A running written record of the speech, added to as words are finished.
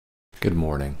Good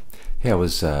morning. Hey, I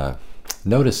was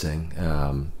noticing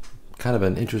kind of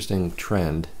an interesting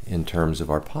trend in terms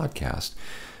of our podcast.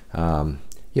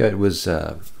 It was,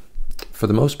 for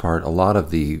the most part, a lot of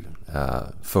the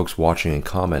folks watching and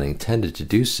commenting tended to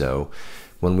do so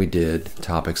when we did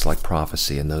topics like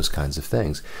prophecy and those kinds of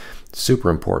things. Super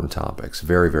important topics,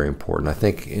 very, very important. I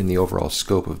think in the overall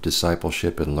scope of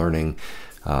discipleship and learning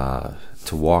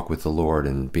to walk with the Lord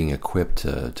and being equipped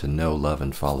to know, love,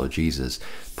 and follow Jesus,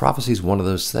 prophecy is one of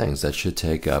those things that should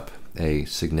take up a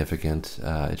significant,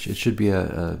 it should be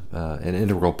an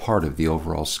integral part of the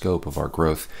overall scope of our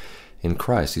growth in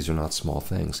Christ. These are not small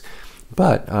things.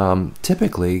 But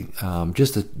typically,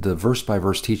 just the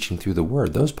verse-by-verse teaching through the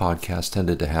Word, those podcasts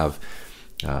tended to have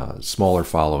smaller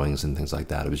followings and things like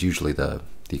that. It was usually the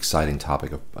exciting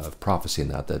topic of prophecy and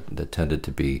that tended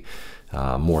to be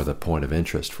more the point of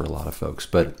interest for a lot of folks.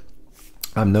 But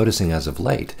I'm noticing as of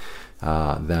late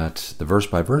that the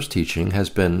verse-by-verse teaching has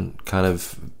been kind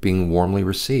of being warmly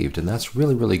received, and that's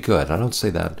really, really good. I don't say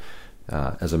that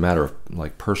as a matter of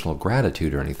like personal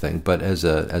gratitude or anything, but as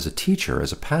a teacher,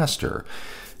 as a pastor,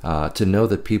 to know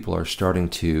that people are starting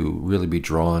to really be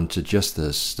drawn to just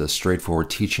the straightforward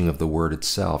teaching of the Word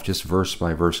itself, just verse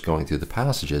by verse going through the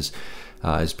passages,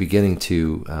 is beginning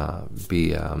to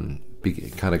be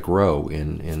kind of grow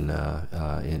in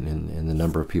the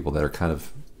number of people that are kind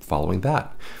of following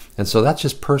that. And so that's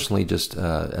just personally, just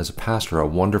as a pastor, a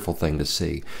wonderful thing to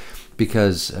see.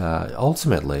 Because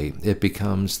ultimately, it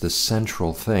becomes the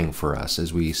central thing for us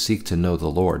as we seek to know the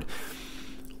Lord.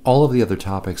 All of the other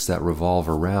topics that revolve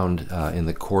around in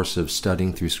the course of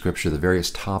studying through Scripture, the various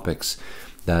topics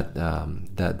that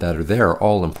are there, are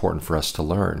all important for us to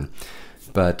learn.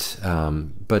 But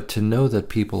to know that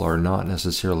people are not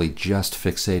necessarily just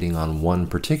fixating on one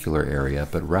particular area,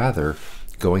 but rather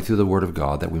going through the Word of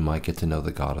God, that we might get to know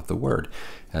the God of the Word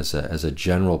as a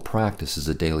general practice, as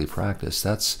a daily practice.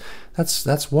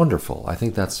 That's wonderful. I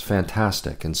think that's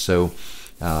fantastic. And so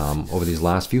over these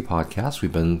last few podcasts,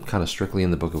 we've been kind of strictly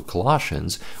in the book of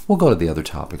Colossians. We'll go to the other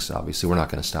topics, obviously. We're not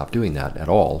going to stop doing that at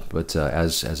all. But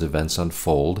as events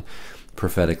unfold,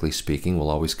 prophetically speaking, we'll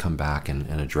always come back and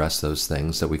address those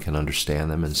things so that we can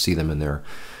understand them and see them in their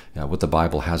what the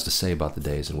Bible has to say about the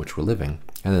days in which we're living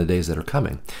and the days that are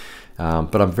coming.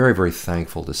 But I'm very, very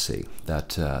thankful to see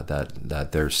that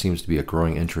there seems to be a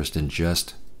growing interest in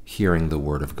just hearing the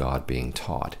Word of God being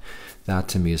taught. That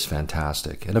to me is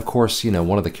fantastic. And of course,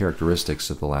 one of the characteristics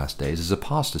of the last days is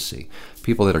apostasy.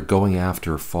 People that are going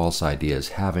after false ideas,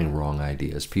 having wrong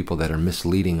ideas, people that are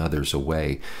misleading others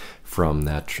away from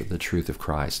the truth of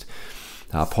Christ.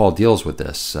 Paul deals with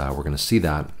this. We're going to see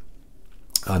that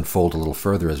unfold a little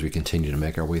further as we continue to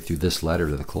make our way through this letter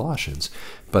to the Colossians.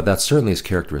 But that certainly is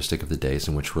characteristic of the days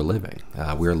in which we're living.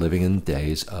 We are living in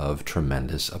days of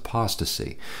tremendous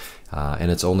apostasy, and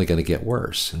it's only going to get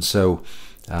worse. And so,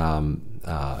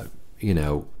 the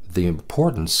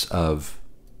importance of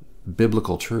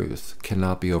biblical truth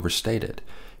cannot be overstated.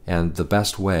 And the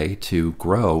best way to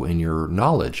grow in your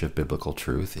knowledge of biblical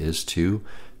truth is to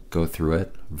go through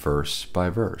it verse by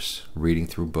verse, reading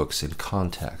through books in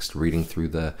context, reading through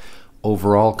the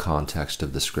overall context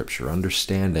of the Scripture,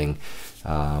 understanding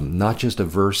not just a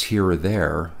verse here or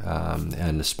there,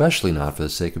 and especially not for the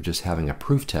sake of just having a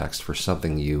proof text for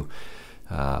something you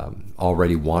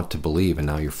already want to believe and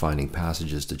now you're finding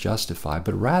passages to justify,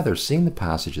 but rather seeing the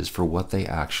passages for what they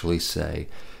actually say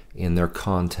in their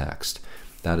context.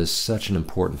 That is such an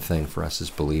important thing for us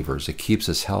as believers. It keeps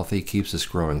us healthy, keeps us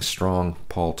growing strong.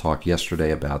 Paul talked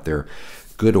yesterday about their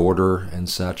good order and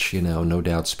such, no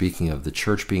doubt speaking of the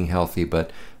church being healthy, but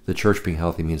the church being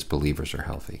healthy means believers are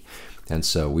healthy. And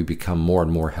so we become more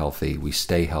and more healthy, we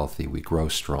stay healthy, we grow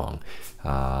strong,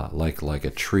 like a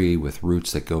tree with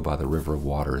roots that go by the river of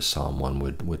water, as Psalm 1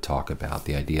 would talk about,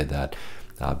 the idea that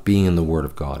being in the Word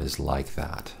of God is like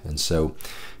that. And so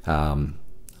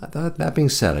that being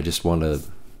said, I just want to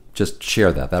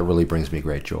share that. That really brings me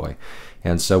great joy.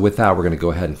 And so with that, we're going to go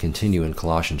ahead and continue in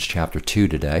Colossians chapter 2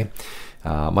 today.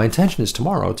 My intention is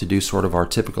tomorrow to do sort of our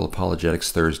typical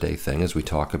Apologetics Thursday thing as we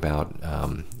talk about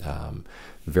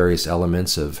various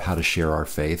elements of how to share our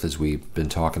faith, as we've been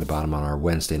talking about them on our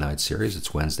Wednesday night series.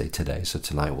 It's Wednesday today, so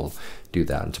tonight we'll do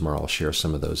that, and tomorrow I'll share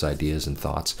some of those ideas and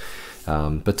thoughts.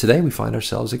 But today we find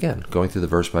ourselves again going through the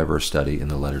verse-by-verse study in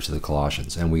the letter to the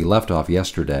Colossians, and we left off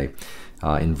yesterday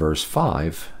in verse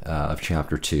 5 of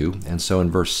chapter 2, and so in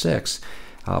verse 6,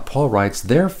 Paul writes,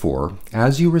 "Therefore,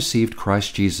 as you received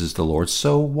Christ Jesus the Lord,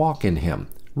 so walk in him,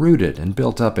 rooted and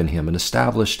built up in him and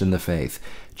established in the faith,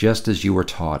 just as you were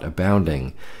taught,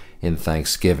 abounding in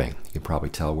thanksgiving." You can probably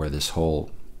tell where this whole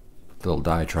little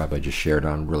diatribe I just shared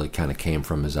on really kind of came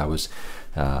from as I was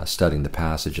studying the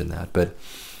passage in that. But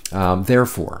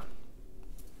therefore,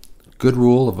 good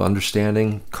rule of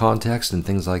understanding context and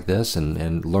things like this,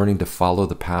 and learning to follow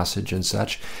the passage and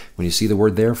such. When you see the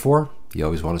word therefore, you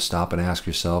always want to stop and ask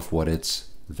yourself what it's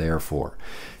there for.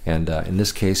 And in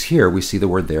this case here, we see the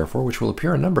word therefore, which will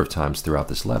appear a number of times throughout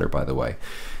this letter, by the way.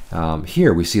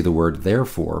 Here we see the word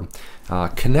therefore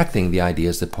connecting the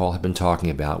ideas that Paul had been talking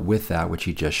about with that which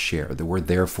he just shared. The word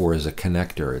therefore is a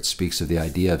connector. It speaks of the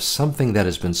idea of something that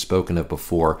has been spoken of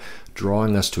before,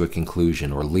 drawing us to a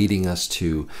conclusion or leading us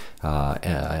to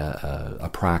a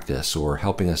practice, or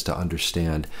helping us to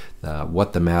understand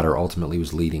what the matter ultimately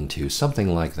was leading to,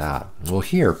 something like that. Well,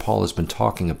 here Paul has been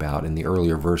talking about in the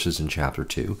earlier verses in chapter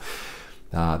 2,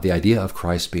 the idea of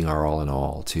Christ being our all in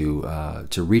all, to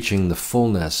reaching the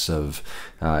fullness of,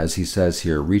 as he says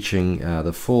here, reaching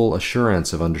the full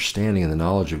assurance of understanding and the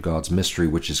knowledge of God's mystery,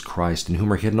 which is Christ, in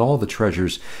whom are hidden all the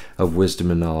treasures of wisdom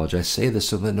and knowledge. I say this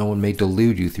so that no one may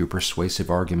delude you through persuasive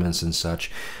arguments and such.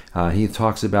 He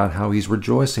talks about how he's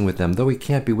rejoicing with them. Though he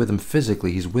can't be with them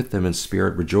physically, he's with them in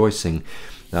spirit, rejoicing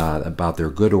about their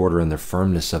good order and the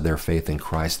firmness of their faith in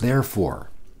Christ. Therefore,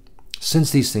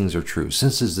 since these things are true,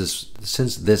 since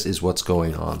this is what's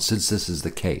going on, since this is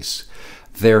the case,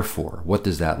 therefore, what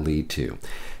does that lead to?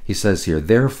 He says here,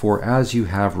 therefore, as you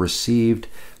have received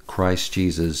Christ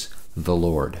Jesus the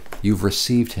Lord. You've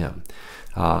received him.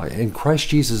 And Christ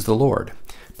Jesus the Lord.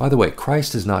 By the way,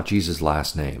 Christ is not Jesus'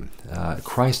 last name.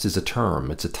 Christ is a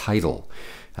term. It's a title.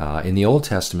 In the Old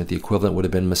Testament, the equivalent would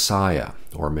have been Messiah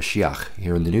or Mashiach.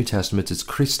 Here in the New Testament, it's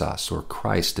Christos or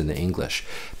Christ in the English.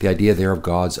 The idea there of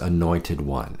God's anointed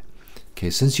one. Okay,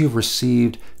 since you've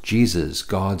received Jesus,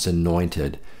 God's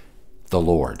anointed, the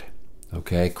Lord.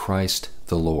 Okay, Christ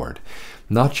the Lord.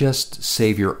 Not just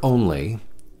Savior only,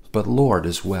 but Lord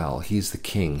as well. He's the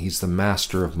King. He's the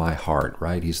master of my heart,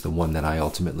 right? He's the one that I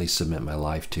ultimately submit my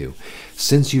life to.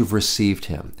 Since you've received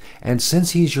him, and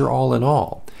since he's your all in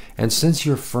all, and since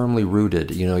you're firmly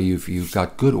rooted, you've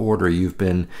got good order, you've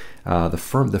been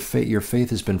your faith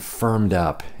has been firmed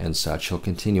up and such. He'll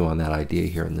continue on that idea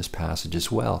here in this passage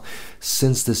as well.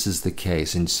 Since this is the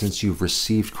case, and since you've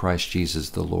received Christ Jesus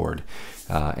the Lord,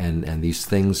 and these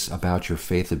things about your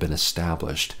faith have been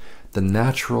established, the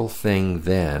natural thing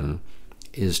then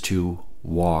is to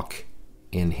walk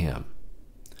in him.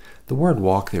 The word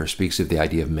walk there speaks of the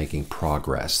idea of making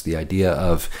progress, the idea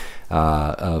of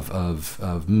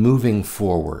moving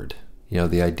forward,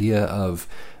 the idea of,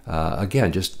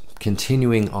 again, just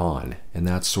continuing on, and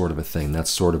that sort of a thing. That's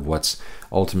sort of what's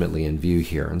ultimately in view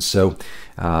here. And so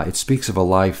it speaks of a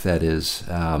life that is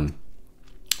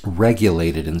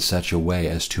regulated in such a way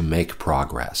as to make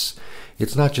progress.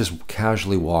 It's not just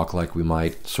casually walk like we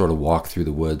might sort of walk through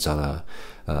the woods on a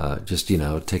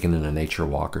taking in a nature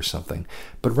walk or something,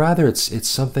 but rather it's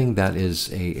something that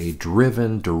is a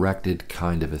driven, directed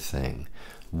kind of a thing.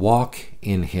 Walk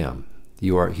in him.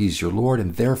 He's your Lord,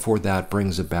 and therefore that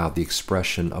brings about the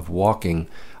expression of walking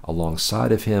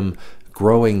alongside of him,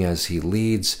 growing as he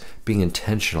leads, being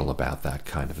intentional about that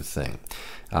kind of a thing.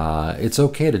 It's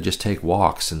okay to just take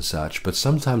walks and such, but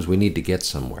sometimes we need to get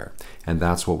somewhere, and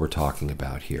that's what we're talking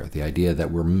about here, the idea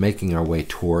that we're making our way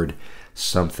toward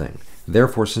something.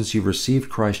 Therefore, since you've received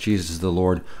Christ Jesus the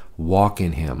Lord, walk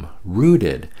in him,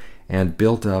 rooted and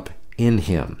built up in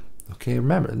him. Okay,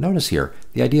 remember, notice here,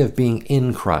 the idea of being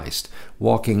in Christ,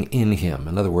 walking in him.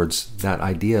 In other words, that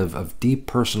idea of deep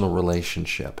personal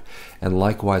relationship. And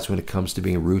likewise, when it comes to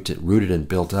being rooted and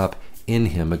built up in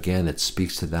him, again, it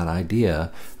speaks to that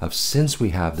idea of, since we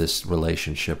have this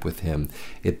relationship with him,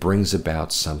 it brings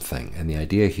about something. And the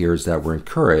idea here is that we're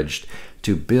encouraged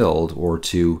to build, or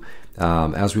to,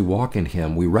 as we walk in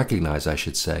him, we recognize, I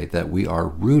should say, that we are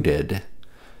rooted,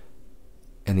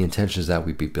 and the intention is that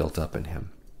we be built up in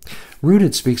him.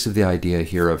 Rooted speaks of the idea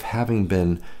here of having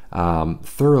been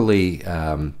thoroughly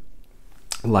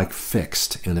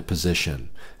fixed in a position,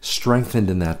 strengthened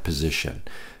in that position.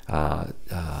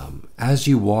 As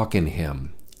you walk in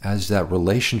him, as that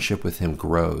relationship with him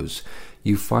grows,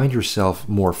 you find yourself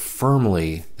more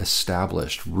firmly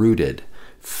established, rooted,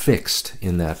 fixed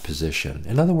in that position.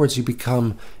 In other words, you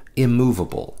become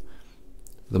immovable.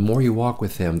 The more you walk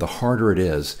with him, the harder it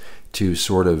is to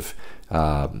sort of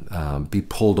be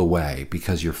pulled away,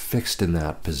 because you're fixed in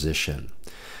that position.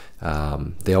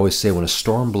 They always say, when a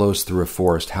storm blows through a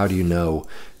forest, how do you know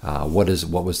what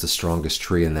was the strongest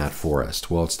tree in that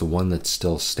forest? Well, it's the one that's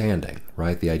still standing,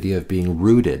 right? The idea of being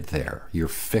rooted there. You're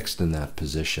fixed in that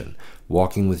position.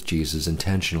 Walking with Jesus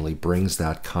intentionally brings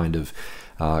that kind of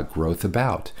growth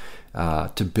about.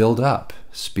 To build up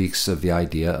speaks of the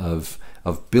idea of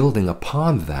building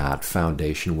upon that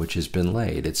foundation which has been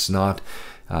laid. It's not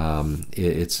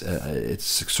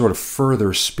It's sort of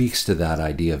further speaks to that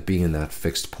idea of being in that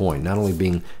fixed point, not only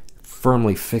being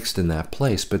firmly fixed in that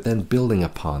place, but then building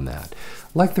upon that,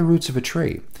 like the roots of a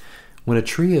tree. When a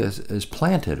tree is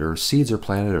planted, or seeds are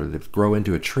planted, or they grow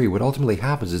into a tree, what ultimately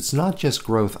happens, it's not just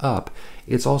growth up,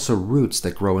 it's also roots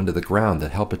that grow into the ground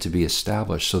that help it to be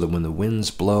established, so that when the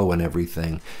winds blow and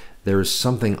everything, there is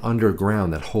something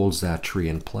underground that holds that tree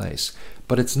in place.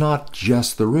 But it's not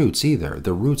just the roots either.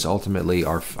 The roots ultimately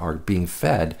are being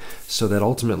fed so that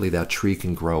ultimately that tree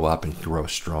can grow up and grow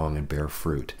strong and bear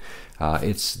fruit.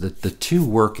 It's the two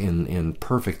work in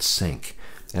perfect sync.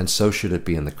 And so should it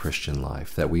be in the Christian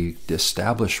life, that we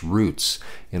establish roots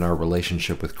in our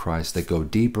relationship with Christ that go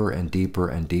deeper and deeper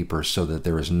and deeper, so that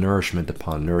there is nourishment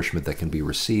upon nourishment that can be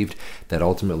received, that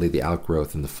ultimately the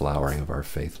outgrowth and the flowering of our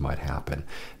faith might happen.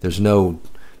 There's no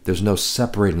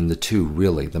separating the two,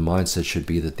 really. The mindset should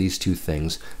be that these two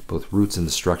things, both roots and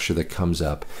the structure that comes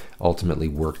up, ultimately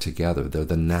work together. They're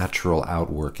the natural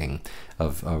outworking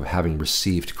of having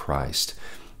received Christ.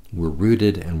 We're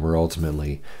rooted and we're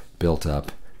ultimately built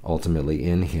up, ultimately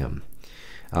in Him.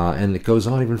 And it goes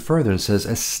on even further and says,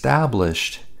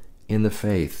 established in the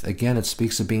faith. Again, it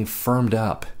speaks of being firmed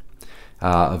up,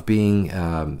 of being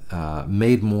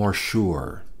made more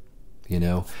sure.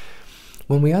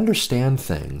 When we understand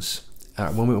things,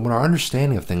 when our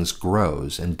understanding of things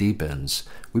grows and deepens,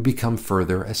 we become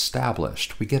further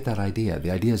established. We get that idea. The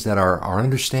idea is that our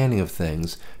understanding of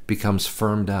things becomes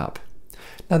firmed up.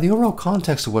 Now, the overall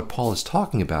context of what Paul is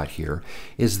talking about here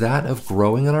is that of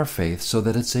growing in our faith so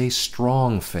that it's a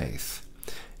strong faith.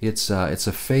 It's a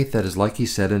faith that is, like he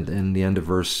said in the end of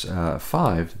verse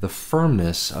 5, the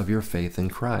firmness of your faith in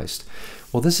Christ.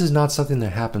 Well, this is not something that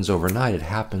happens overnight. It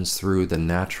happens through the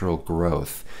natural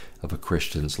growth of a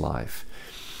Christian's life.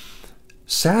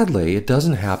 Sadly, it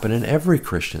doesn't happen in every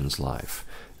Christian's life.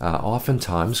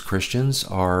 Oftentimes, Christians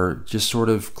are just sort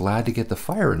of glad to get the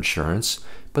fire insurance,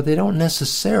 but they don't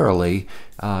necessarily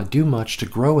do much to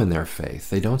grow in their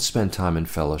faith. They don't spend time in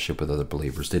fellowship with other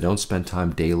believers. They don't spend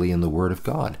time daily in the Word of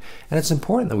God. And it's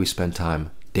important that we spend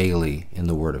time daily in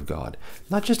the Word of God,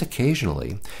 not just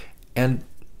occasionally. And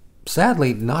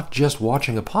sadly, not just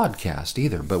watching a podcast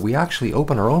either, but we actually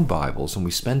open our own Bibles and we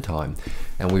spend time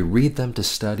and we read them to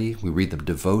study. We read them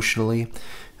devotionally.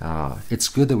 It's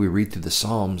good that we read through the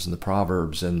Psalms and the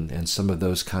Proverbs and some of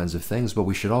those kinds of things, but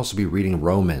we should also be reading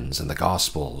Romans and the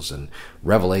Gospels and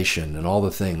Revelation and all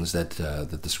the things that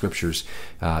the Scriptures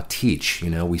teach.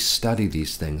 We study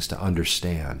these things to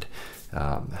understand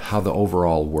how the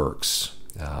overall works.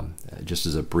 Just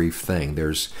as a brief thing,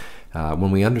 when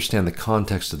we understand the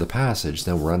context of the passage,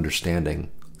 then we're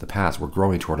understanding the passage. We're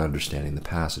growing toward understanding the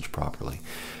passage properly.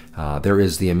 There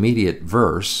is the immediate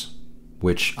verse,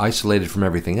 which, isolated from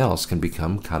everything else, can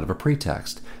become kind of a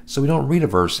pretext. So we don't read a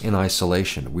verse in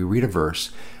isolation. We read a verse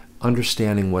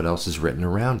understanding what else is written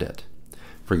around it.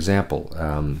 For example,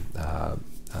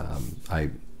 I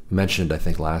mentioned, I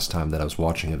think last time, that I was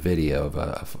watching a video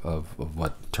of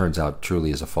what turns out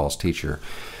truly is a false teacher.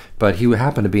 But he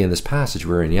happened to be in this passage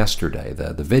we were in yesterday,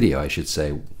 the video, I should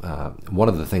say. One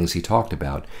of the things he talked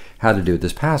about had to do with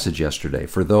this passage yesterday.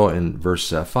 In verse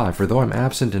 5, for though I'm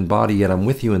absent in body, yet I'm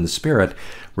with you in the Spirit,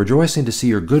 rejoicing to see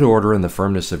your good order and the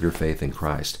firmness of your faith in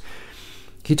Christ.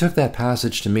 He took that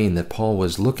passage to mean that Paul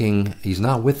was looking, he's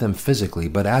not with them physically,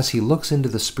 but as he looks into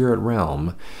the spirit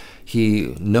realm,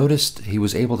 he noticed he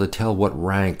was able to tell what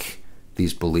rank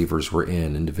these believers were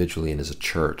in individually and as a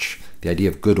church. The idea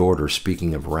of good order,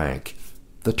 speaking of rank.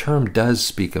 The term does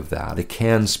speak of that. It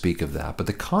can speak of that. But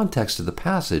the context of the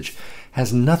passage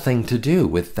has nothing to do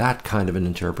with that kind of an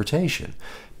interpretation.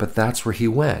 But that's where he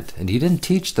went. And he didn't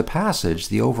teach the passage,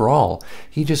 the overall.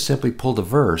 He just simply pulled a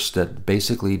verse that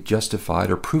basically justified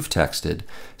or proof texted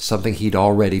something he'd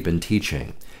already been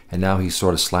teaching. And now he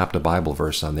sort of slapped a Bible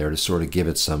verse on there to sort of give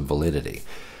it some validity.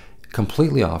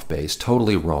 Completely off base,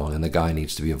 totally wrong, and the guy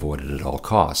needs to be avoided at all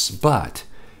costs. But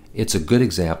it's a good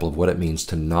example of what it means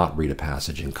to not read a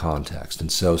passage in context.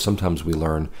 And so sometimes we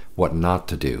learn what not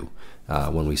to do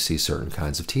when we see certain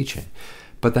kinds of teaching.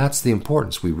 But that's the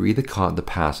importance. We read the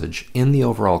passage in the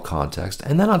overall context,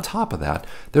 and then on top of that,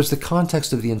 there's the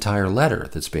context of the entire letter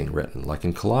that's being written, like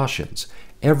in Colossians.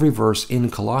 Every verse in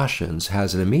Colossians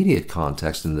has an immediate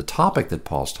context in the topic that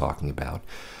Paul's talking about,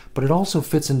 but it also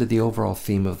fits into the overall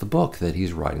theme of the book that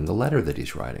he's writing, the letter that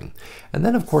he's writing. And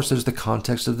then, of course, there's the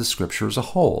context of the Scripture as a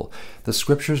whole. The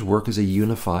Scriptures work as a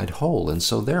unified whole, and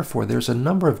so therefore there's a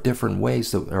number of different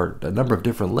ways, or a number of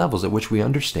different levels at which we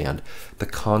understand the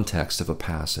context of a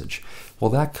passage.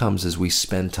 Well, that comes as we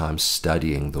spend time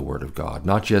studying the Word of God,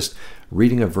 not just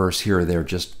reading a verse here or there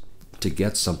just to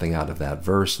get something out of that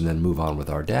verse and then move on with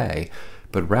our day,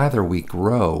 but rather we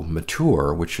grow,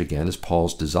 mature, which again is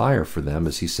Paul's desire for them,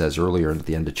 as he says earlier at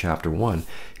the end of chapter 1.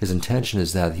 His intention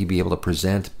is that he be able to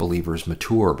present believers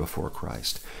mature before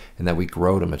Christ, and that we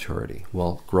grow to maturity.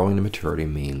 Well, growing to maturity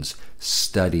means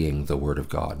studying the Word of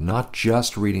God, not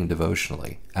just reading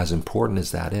devotionally, as important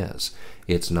as that is.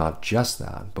 It's not just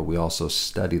that, but we also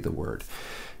study the Word.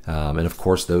 And of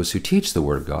course, those who teach the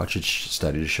Word of God should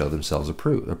study to show themselves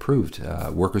approved,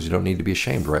 workers who don't need to be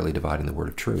ashamed, rightly dividing the Word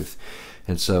of truth.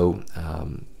 And so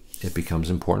it becomes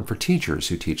important for teachers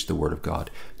who teach the Word of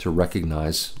God to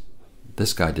recognize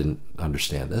this guy didn't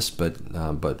understand this, but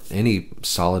any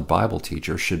solid Bible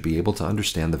teacher should be able to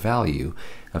understand the value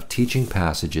of teaching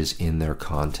passages in their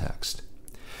context.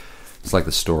 It's like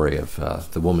the story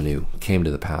of the woman who came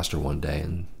to the pastor one day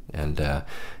and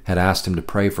had asked him to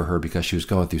pray for her because she was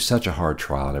going through such a hard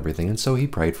trial and everything. And so he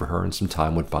prayed for her, and some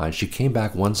time went by, and she came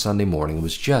back one Sunday morning and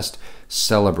was just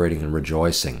celebrating and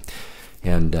rejoicing.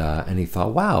 And he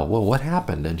thought, wow, well, what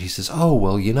happened? And she says, oh,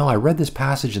 well, I read this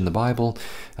passage in the Bible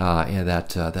and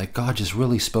that God just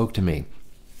really spoke to me.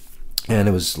 And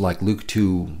it was like Luke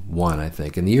 2:1, I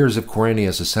think. In the years of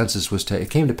Quirinius, a census was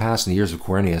it came to pass in the years of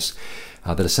Quirinius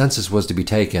that a census was to be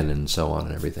taken, and so on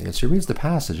and everything. And so he reads the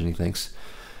passage and he thinks,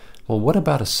 well, what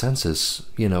about a census,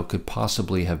 could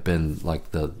possibly have been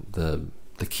like the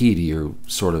key to your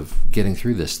sort of getting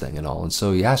through this thing and all. And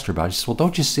so he asked her about it. She says, well,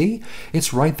 don't you see?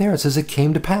 It's right there. It says it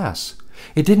came to pass.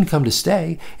 It didn't come to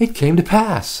stay. It came to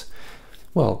pass.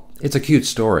 Well, it's a cute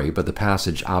story, but the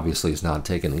passage obviously is not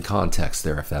taken in context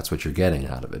there, if that's what you're getting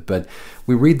out of it. But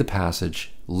we read the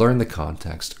passage, learn the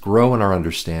context, grow in our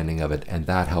understanding of it, and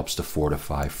that helps to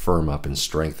fortify, firm up, and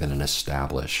strengthen and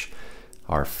establish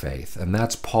our faith. And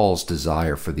that's Paul's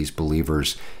desire for these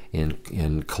believers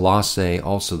in Colossae,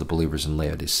 also the believers in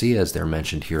Laodicea, as they're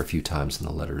mentioned here a few times in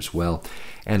the letter as well.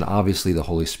 And obviously the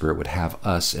Holy Spirit would have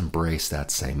us embrace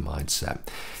that same mindset.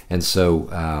 And so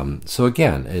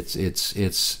again,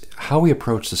 it's how we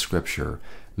approach the Scripture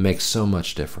makes so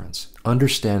much difference.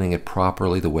 Understanding it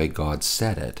properly the way God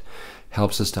said it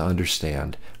helps us to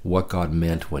understand what God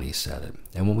meant when he said it.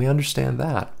 And when we understand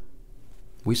that,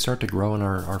 we start to grow in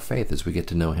our faith as we get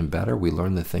to know him better. We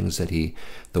learn the things the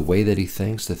way that he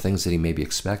thinks, the things that he maybe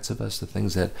expects of us, the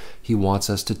things that he wants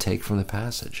us to take from the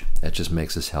passage. That just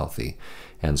makes us healthy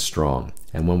and strong.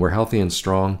 And when we're healthy and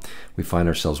strong, we find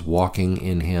ourselves walking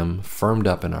in him, firmed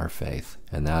up in our faith.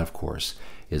 And that, of course,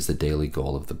 is the daily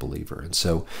goal of the believer. And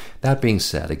so that being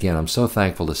said, again, I'm so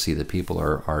thankful to see that people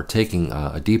are taking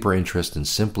a deeper interest in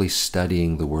simply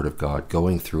studying the Word of God,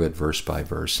 going through it verse by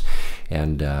verse.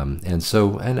 And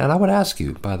I would ask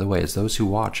you, by the way, as those who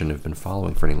watch and have been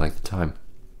following for any length of time,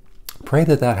 pray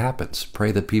that happens.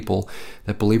 Pray that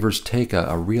believers take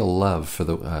a real love for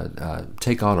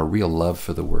take on a real love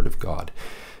for the Word of God.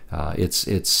 It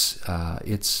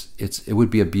would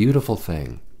be a beautiful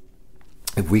thing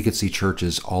if we could see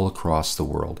churches all across the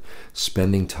world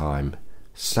spending time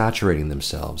saturating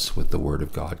themselves with the Word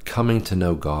of God, coming to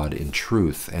know God in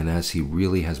truth and as he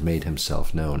really has made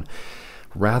himself known,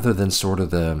 rather than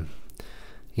the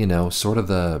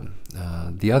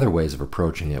other ways of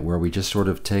approaching it, where we just sort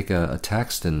of take a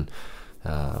text and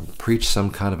preach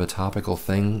some kind of a topical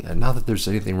thing. And not that there's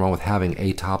anything wrong with having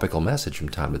a topical message from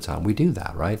time to time. We do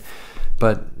that, right?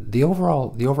 But the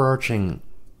overarching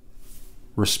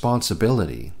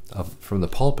responsibility from the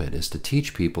pulpit is to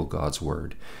teach people God's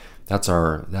Word. And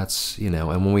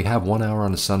when we have 1 hour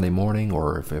on a Sunday morning,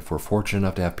 or if we're fortunate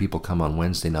enough to have people come on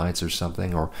Wednesday nights or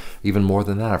something, or even more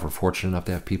than that, if we're fortunate enough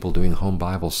to have people doing home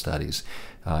Bible studies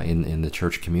in the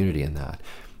church community,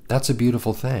 that's a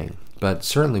beautiful thing. But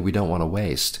certainly we don't want to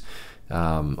waste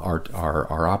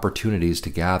our opportunities to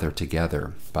gather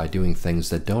together by doing things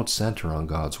that don't center on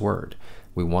God's Word.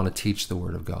 We want to teach the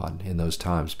Word of God in those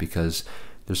times, because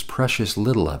there's precious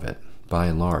little of it by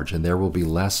and large, and there will be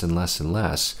less and less and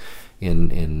less as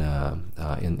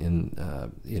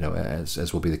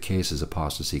will be the case as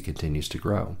apostasy continues to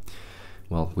grow.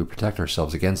 Well, we protect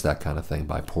ourselves against that kind of thing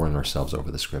by pouring ourselves over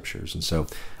the Scriptures. And so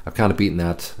I've kind of beaten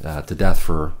that to death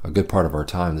for a good part of our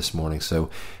time this morning. So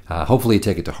hopefully you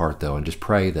take it to heart, though, and just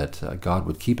pray that God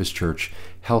would keep his church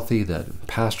healthy, that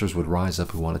pastors would rise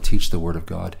up who want to teach the Word of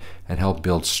God, and help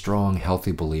build strong,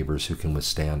 healthy believers who can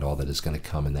withstand all that is going to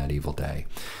come in that evil day,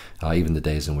 even the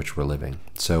days in which we're living.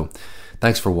 So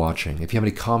thanks for watching. If you have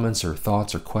any comments or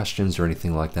thoughts or questions or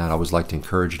anything like that, I always like to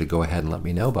encourage you to go ahead and let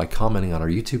me know by commenting on our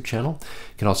YouTube channel.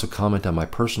 You can also comment on my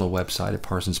personal website at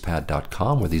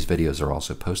parsonspad.com, where these videos are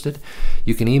also posted.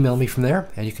 You can email me from there,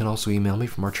 and you can also email me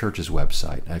from our church's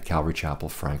website at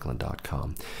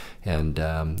calvarychapelfranklin.com.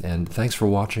 And thanks for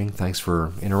watching. Thanks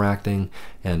for interacting.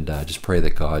 And just pray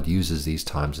that God uses these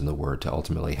times in the Word to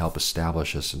ultimately help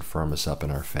establish us and firm us up in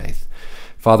our faith.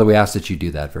 Father, we ask that you do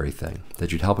that very thing,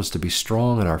 that you'd help us to be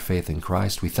strong in our faith in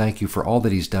Christ. We thank you for all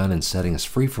that he's done in setting us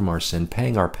free from our sin,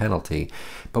 paying our penalty.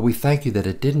 But we thank you that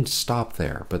it didn't stop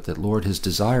there, but that, Lord, his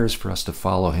desire is for us to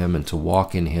follow him and to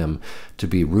walk in him, to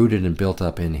be rooted and built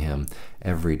up in him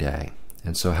every day.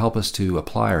 And so help us to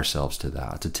apply ourselves to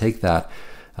that, to take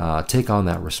on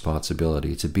that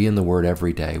responsibility, to be in the Word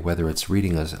every day, whether it's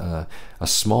reading a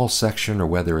small section or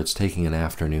whether it's taking an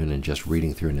afternoon and just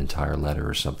reading through an entire letter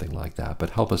or something like that.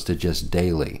 But help us to just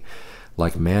daily,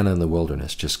 like manna in the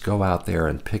wilderness, just go out there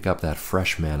and pick up that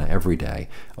fresh manna every day,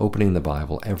 opening the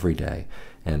Bible every day,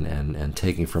 and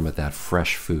taking from it that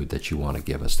fresh food that you want to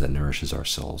give us that nourishes our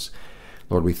souls.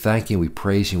 Lord, we thank you, we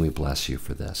praise you, we bless you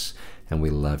for this, and we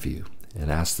love you,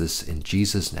 and ask this in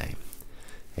Jesus' name.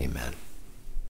 Amen.